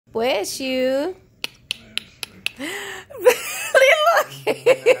Bless you. Look. Look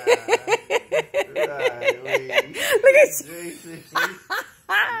at you.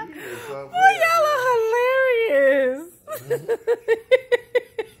 Oh, y'all are hilarious.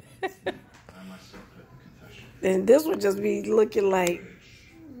 And this would just be looking like.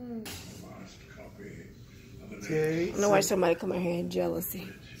 I know why somebody come out here in jealousy.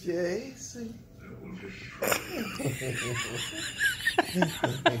 Jacey.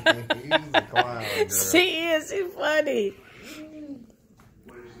 She is. She's funny.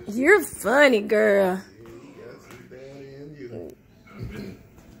 You're funny, girl.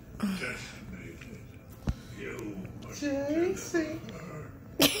 Jacey.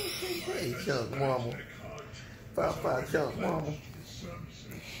 Hey, chunk mama. Papa chunk mama.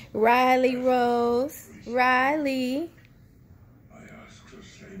 Riley Rose. Riley. I ask the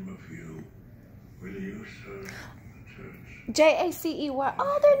same of you. Will you serve the church? Jacey.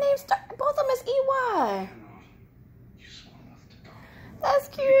 Oh, their names start. Both of them is EY. That's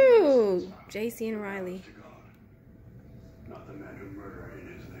cute. Jacey and Riley. Not the man who murdered it,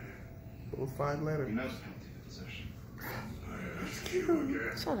 is there? Those 5 letters. He knows possession. I ask you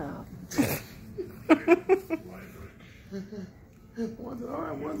again. Shut up.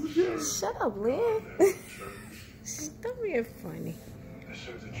 Shut up, Lynn. Don't be funny. I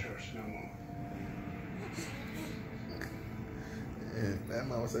serve the church no more. Yeah, that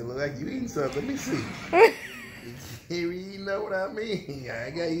mama say, look like you eating something. Let me see. You know what I mean? I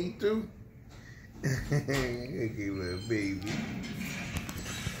gotta eat too. Okay, little baby.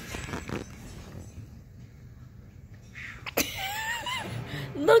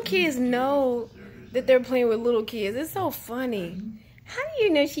 Little kids know that they're playing with little kids. It's so funny. How do you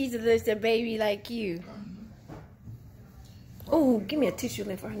know she's just a baby like you? Oh, give me a tissue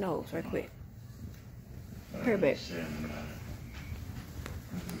lint for her nose right quick. Here, babe.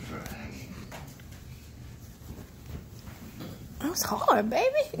 That was hard,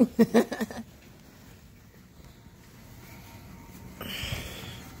 baby.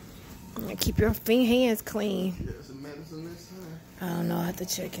 Keep your hands clean. You got some medicine this time? I don't know. I have to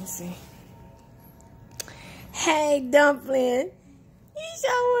check and see. Hey, Dumpling. You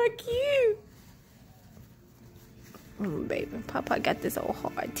so cute. Baby. Papa got this old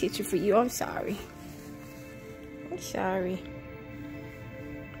hard tissue for you. I'm sorry. I'm sorry.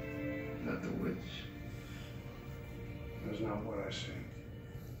 Not the witch. That's not what I said.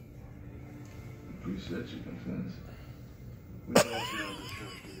 The priest said you confess. We all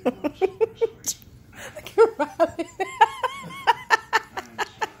know the church did it once. Look at Riley.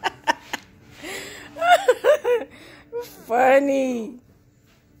 Funny.